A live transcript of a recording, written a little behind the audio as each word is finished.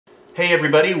Hey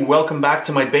everybody, welcome back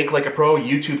to my Bake Like a Pro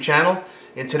YouTube channel.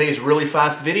 In today's really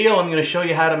fast video, I'm going to show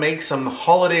you how to make some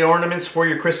holiday ornaments for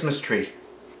your Christmas tree.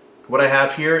 What I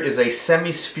have here is a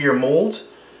semi-sphere mold.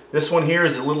 This one here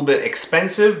is a little bit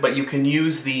expensive, but you can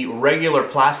use the regular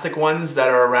plastic ones that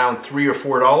are around $3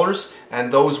 or $4,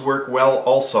 and those work well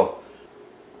also.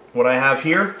 What I have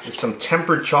here is some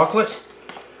tempered chocolate,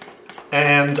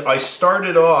 and I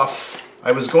started off,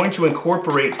 I was going to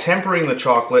incorporate tempering the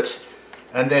chocolate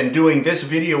and then doing this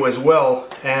video as well,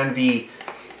 and the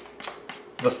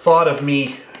thought of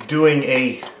me doing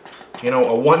a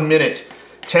 1-minute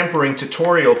tempering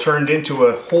tutorial turned into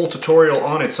a whole tutorial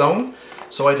on its own.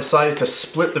 So I decided to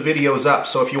split the videos up.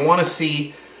 So if you want to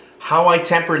see how I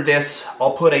tempered this,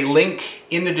 I'll put a link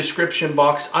in the description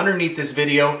box underneath this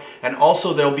video, and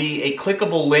also there'll be a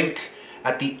clickable link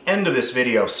at the end of this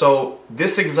video. So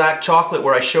this exact chocolate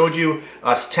where I showed you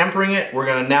us tempering it, we're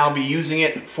going to now be using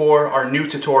it for our new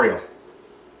tutorial.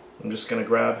 I'm just going to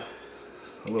grab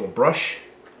a little brush,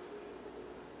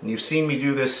 and you've seen me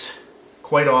do this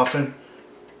quite often,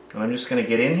 and I'm just going to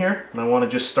get in here and I want to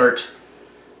just start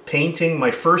painting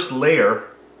my first layer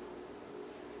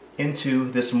into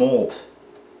this mold.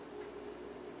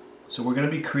 So we're going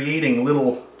to be creating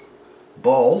little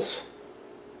balls,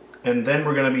 and then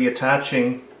we're going to be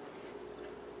attaching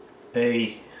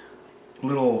a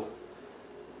little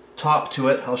top to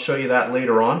it. I'll show you that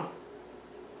later on.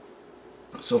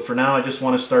 So for now I just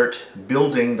want to start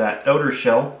building that outer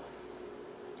shell.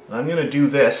 And I'm going to do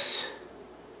this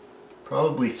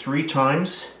probably 3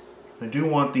 times. I do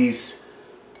want these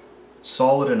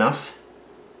solid enough.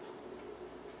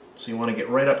 So you want to get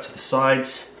right up to the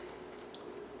sides.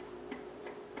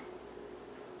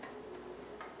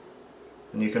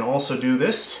 And you can also do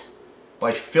this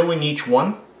by filling each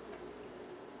one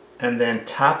and then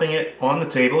tapping it on the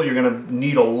table. You're going to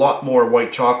need a lot more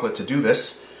white chocolate to do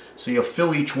this. So you'll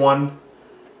fill each one,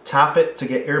 tap it to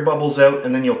get air bubbles out,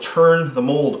 and then you'll turn the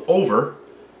mold over,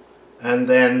 and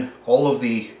then all of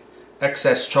the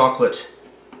excess chocolate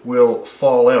will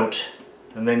fall out,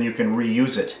 and then you can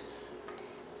reuse it.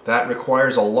 That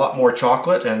requires a lot more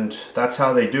chocolate, and that's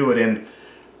how they do it in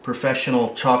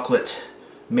professional chocolate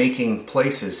making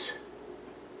places.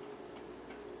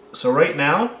 So right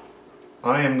now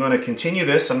I am going to continue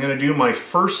this. I'm going to do my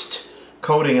first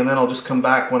coating, and then I'll just come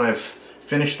back when I've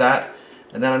finished that,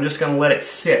 and then I'm just going to let it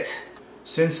sit.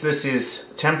 Since this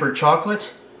is tempered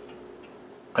chocolate,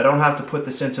 I don't have to put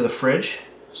this into the fridge,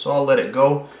 so I'll let it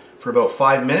go for about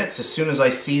 5 minutes. As soon as I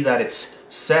see that it's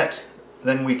set,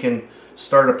 then we can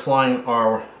start applying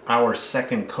our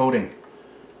second coating.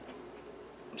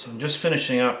 So I'm just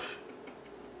finishing up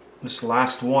this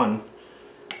last one,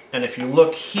 and if you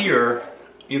look here,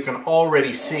 you can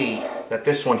already see that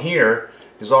this one here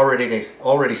is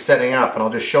already setting up, and I'll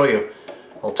just show you.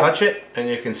 I'll touch it and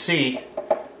you can see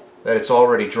that it's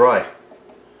already dry,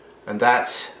 and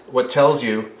that's what tells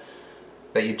you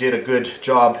that you did a good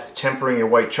job tempering your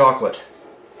white chocolate.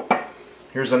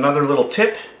 Here's another little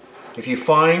tip. If you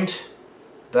find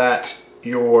that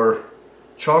your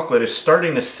chocolate is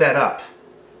starting to set up,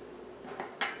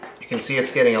 you can see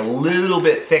it's getting a little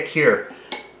bit thick here.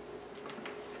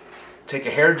 Take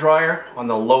a hairdryer on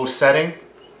the low setting,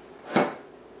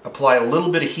 apply a little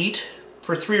bit of heat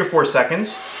for 3 or 4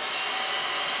 seconds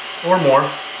or more,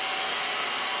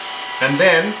 and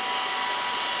then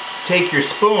take your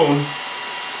spoon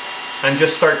and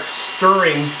just start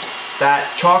stirring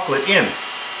that chocolate in.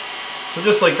 So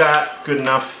just like that, good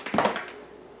enough,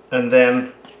 and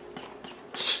then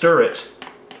stir it.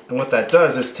 And what that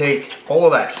does is take all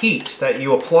of that heat that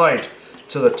you applied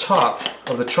to the top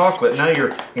of the chocolate, now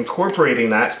you're incorporating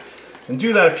that, and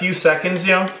do that a few seconds,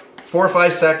 4 or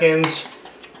 5 seconds,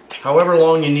 however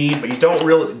long you need, but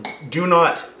you do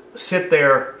not sit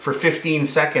there for 15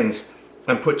 seconds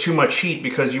and put too much heat,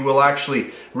 because you will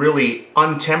actually really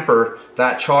untemper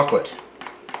that chocolate.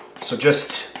 So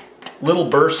just little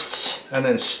bursts and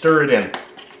then stir it in.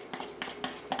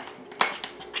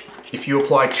 If you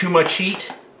apply too much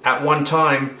heat at one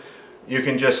time, you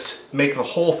can just make the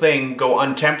whole thing go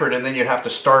untempered, and then you'd have to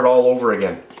start all over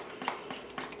again.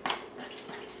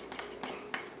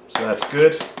 So that's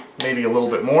good. Maybe a little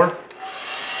bit more.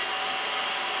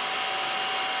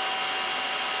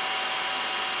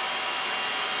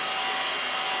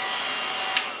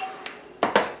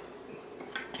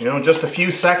 Just a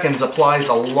few seconds applies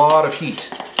a lot of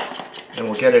heat. And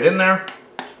we'll get it in there.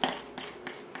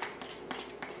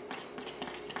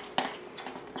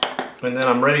 And then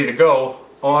I'm ready to go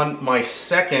on my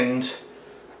second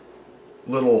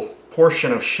little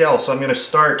portion of shell. So I'm going to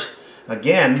start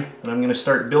again, and I'm going to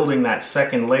start building that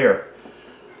second layer.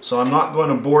 So I'm not going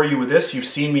to bore you with this. You've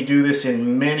seen me do this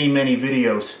in many, many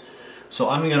videos. So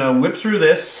I'm going to whip through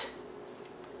this.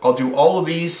 I'll do all of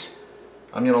these.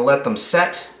 I'm going to let them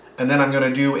set, and then I'm going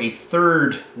to do a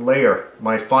third layer,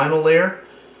 my final layer,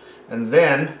 and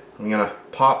then I'm going to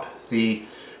pop the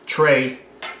tray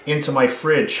into my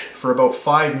fridge for about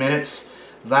 5 minutes.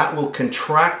 That will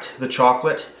contract the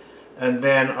chocolate, and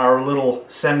then our little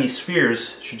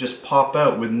semi-spheres should just pop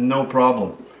out with no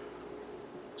problem.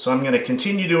 So I'm going to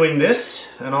continue doing this,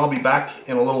 and I'll be back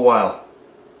in a little while.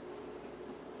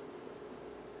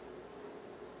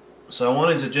 So I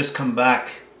wanted to just come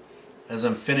back as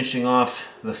I'm finishing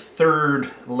off the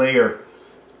third layer.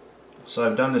 So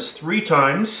I've done this 3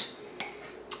 times.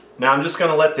 Now I'm just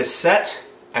going to let this set,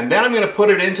 and then I'm going to put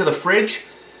it into the fridge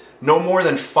no more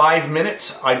than 5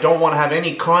 minutes. I don't want to have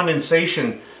any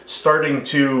condensation starting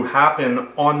to happen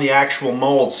on the actual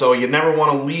mold, so you never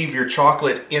want to leave your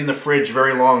chocolate in the fridge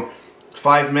very long.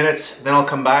 5 minutes, then I'll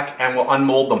come back and we'll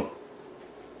unmold them.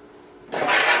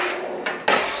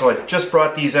 So I just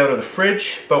brought these out of the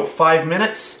fridge, about 5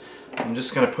 minutes. I'm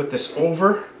just going to put this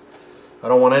over. I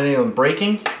don't want any of them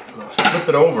breaking. I'll flip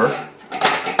it over.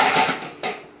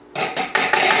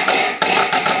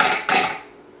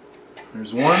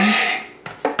 There's 1.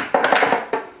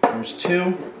 There's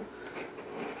 2.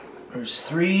 There's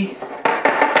 3.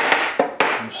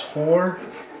 There's 4.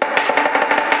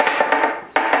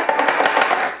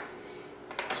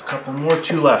 There's a couple more,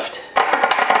 2 left.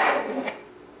 I'll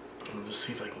just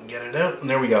see if I can get it out, and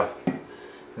there we go.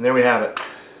 And there we have it.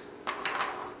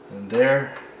 And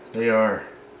there they are.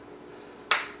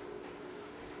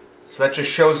 So that just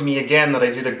shows me again that I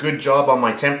did a good job on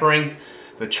my tempering.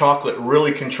 The chocolate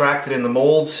really contracted in the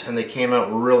molds and they came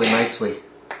out really nicely.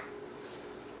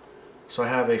 So I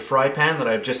have a fry pan that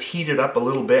I've just heated up a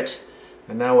little bit,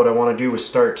 and now what I want to do is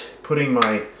start putting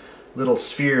my little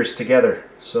spheres together.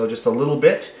 So just a little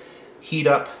bit, heat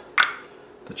up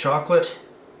the chocolate,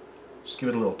 just give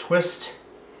it a little twist,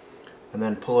 and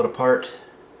then pull it apart,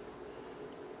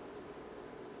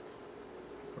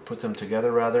 or put them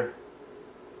together rather.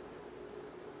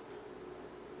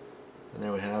 And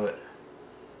there we have it.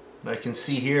 And I can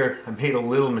see here I made a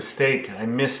little mistake. I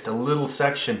missed a little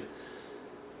section.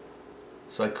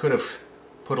 So I could have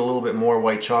put a little bit more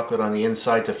white chocolate on the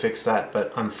inside to fix that,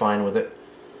 but I'm fine with it.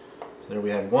 So there we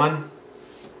have one.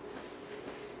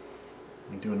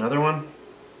 And do another one.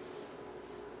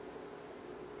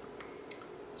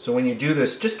 So when you do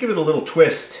this, just give it a little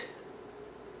twist.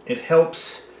 It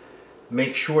helps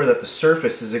make sure that the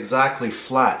surface is exactly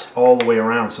flat all the way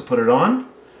around. So put it on,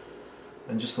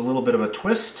 and just a little bit of a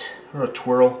twist or a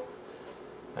twirl,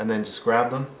 and then just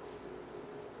grab them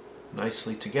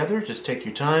nicely together. Just take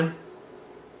your time.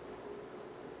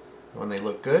 When they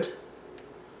look good,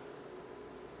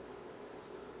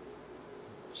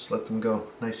 just let them go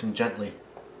nice and gently.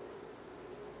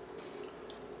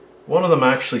 One of them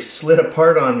actually slid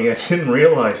apart on me. I didn't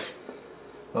realize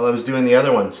while I was doing the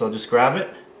other one. So I'll just grab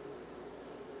it,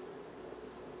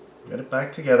 get it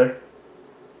back together,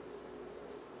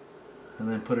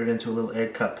 and then put it into a little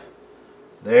egg cup.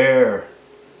 There.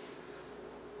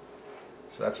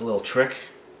 So that's a little trick.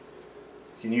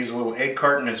 You can use a little egg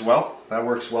carton as well. That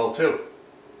works well too.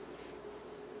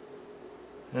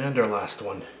 And our last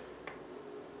one.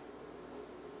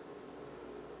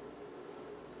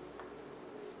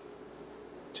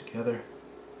 Together.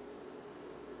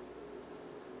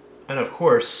 And of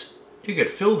course, you could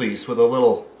fill these with a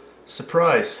little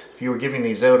surprise if you were giving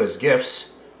these out as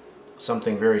gifts.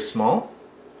 Something very small.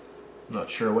 I'm not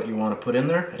sure what you want to put in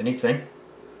there. Anything.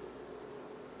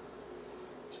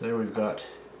 So there we've got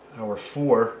our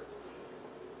 4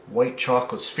 white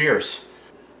chocolate spheres.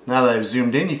 Now that I've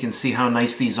zoomed in, you can see how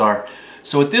nice these are.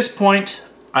 So at this point,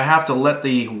 I have to let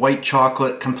the white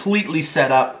chocolate completely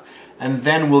set up, and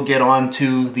then we'll get on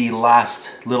to the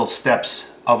last little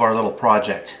steps of our little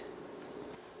project.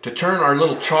 To turn our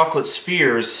little chocolate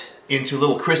spheres into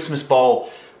little Christmas ball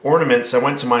ornaments, I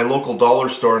went to my local dollar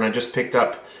store and I just picked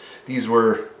up, these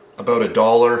were about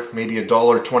 $1, maybe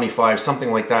 $1.25,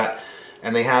 something like that.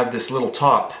 And they have this little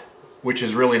top, which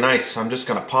is really nice. So I'm just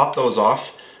going to pop those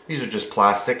off. These are just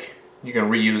plastic. You can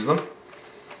reuse them.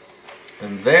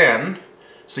 And then,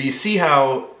 so you see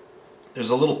how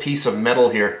there's a little piece of metal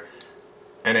here,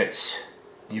 and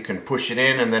you can push it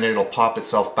in and then it'll pop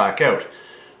itself back out.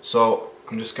 So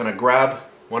I'm just going to grab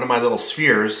one of my little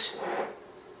spheres,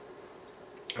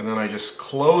 and then I just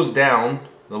close down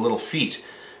the little feet.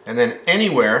 And then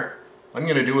anywhere, I'm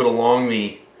going to do it along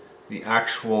the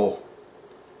actual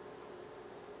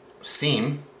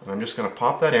seam, and I'm just going to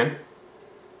pop that in.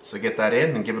 So get that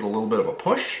in and give it a little bit of a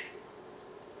push.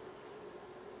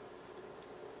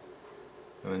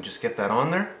 And then just get that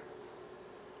on there.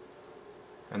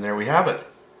 And there we have it.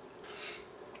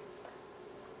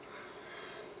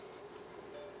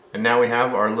 And now we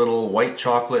have our little white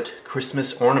chocolate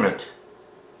Christmas ornament.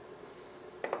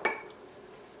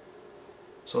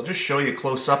 So I'll just show you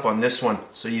close up on this one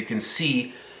so you can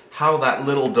see how that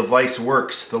little device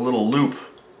works, the little loop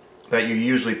that you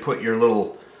usually put your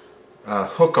little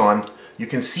hook on. You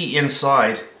can see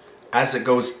inside as it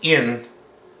goes in,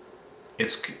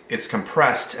 it's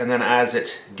compressed, and then as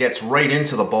it gets right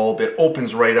into the bulb, it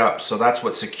opens right up. So that's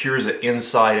what secures it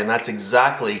inside, and that's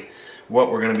exactly what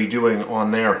we're going to be doing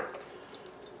on there.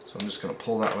 So I'm just going to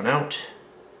pull that one out.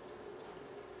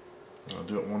 And I'll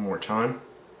do it one more time.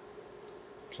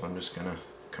 So I'm just going to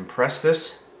compress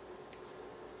this.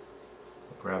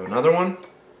 Grab another one.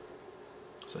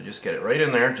 So just get it right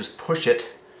in there. Just push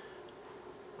it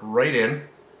right in.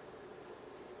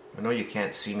 I know you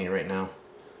can't see me right now.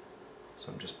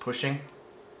 So I'm just pushing.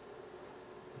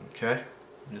 Okay.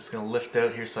 I'm just going to lift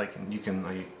out here so I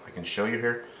can show you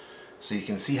here. So you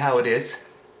can see how it is.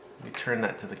 Let me turn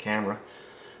that to the camera.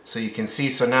 So you can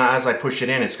see, so now as I push it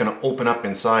in, it's going to open up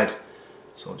inside.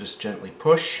 So I'll just gently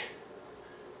push,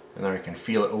 and there I can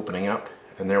feel it opening up,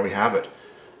 and there we have it.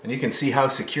 And you can see how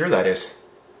secure that is.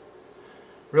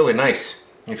 Really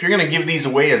nice. If you're going to give these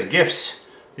away as gifts,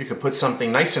 you could put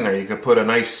something nice in there. You could put a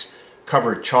nice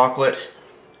covered chocolate,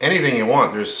 anything you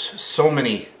want. There's so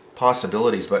many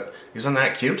possibilities, but isn't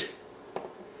that cute?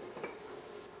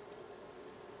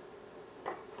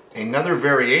 Another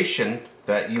variation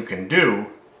that you can do,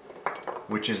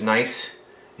 which is nice,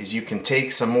 is you can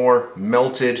take some more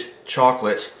melted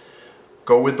chocolate,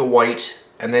 go with the white,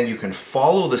 and then you can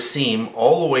follow the seam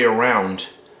all the way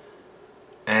around,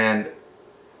 and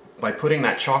by putting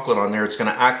that chocolate on there, it's going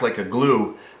to act like a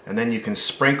glue, and then you can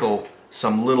sprinkle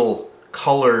some little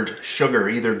colored sugar,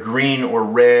 either green or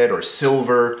red or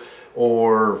silver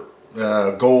or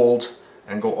gold,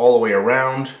 and go all the way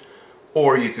around.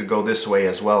 Or you could go this way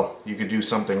as well. You could do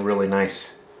something really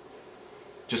nice.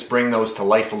 Just bring those to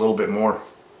life a little bit more.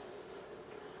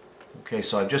 Okay,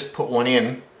 so I've just put one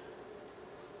in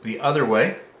the other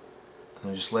way.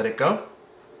 And just let it go.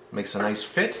 Makes a nice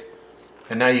fit.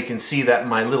 And now you can see that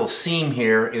my little seam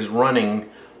here is running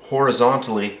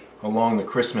horizontally along the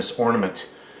Christmas ornament.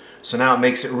 So now it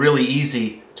makes it really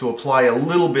easy to apply a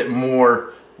little bit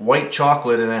more white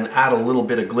chocolate and then add a little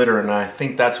bit of glitter, and I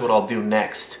think that's what I'll do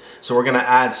next. So we're going to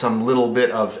add some little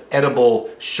bit of edible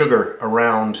sugar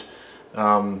around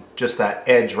just that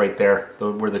edge right there,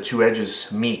 where the two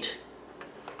edges meet.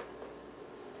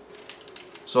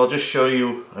 So I'll just show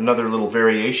you another little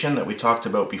variation that we talked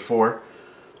about before.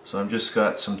 So I've just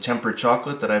got some tempered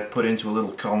chocolate that I've put into a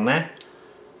little cornet,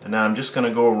 and now I'm just going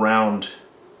to go around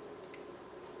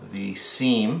the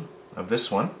seam of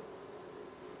this one.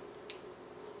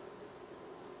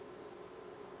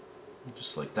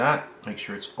 Just like that. Make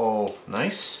sure it's all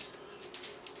nice.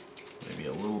 Maybe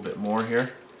a little bit more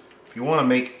here. If you want to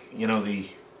make, you know, the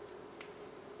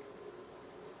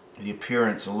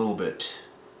appearance a little bit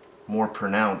more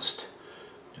pronounced,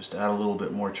 just add a little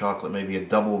bit more chocolate, maybe a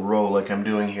double row like I'm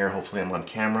doing here. Hopefully I'm on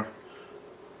camera.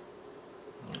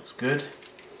 That's good.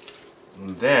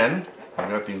 And then I've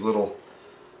got these little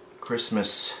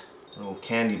Christmas little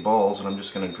candy balls, and I'm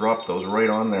just going to drop those right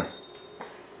on there.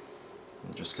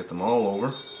 And just get them all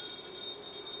over.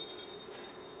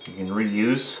 You can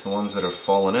reuse the ones that have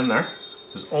fallen in there,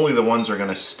 because only the ones are going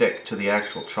to stick to the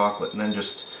actual chocolate, and then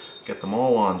just get them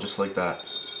all on just like that.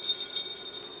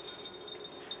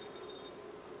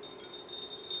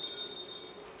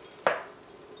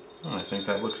 Oh, I think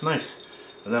that looks nice.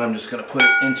 And then I'm just going to put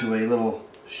it into a little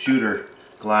shooter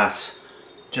glass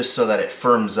just so that it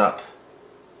firms up.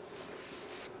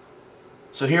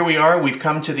 So here we are, we've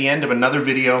come to the end of another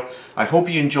video. I hope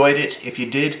you enjoyed it. If you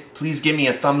did, please give me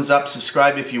a thumbs up,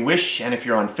 subscribe if you wish, and if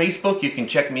you're on Facebook, you can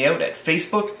check me out at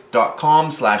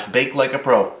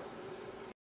facebook.com/BakeLikeAPro.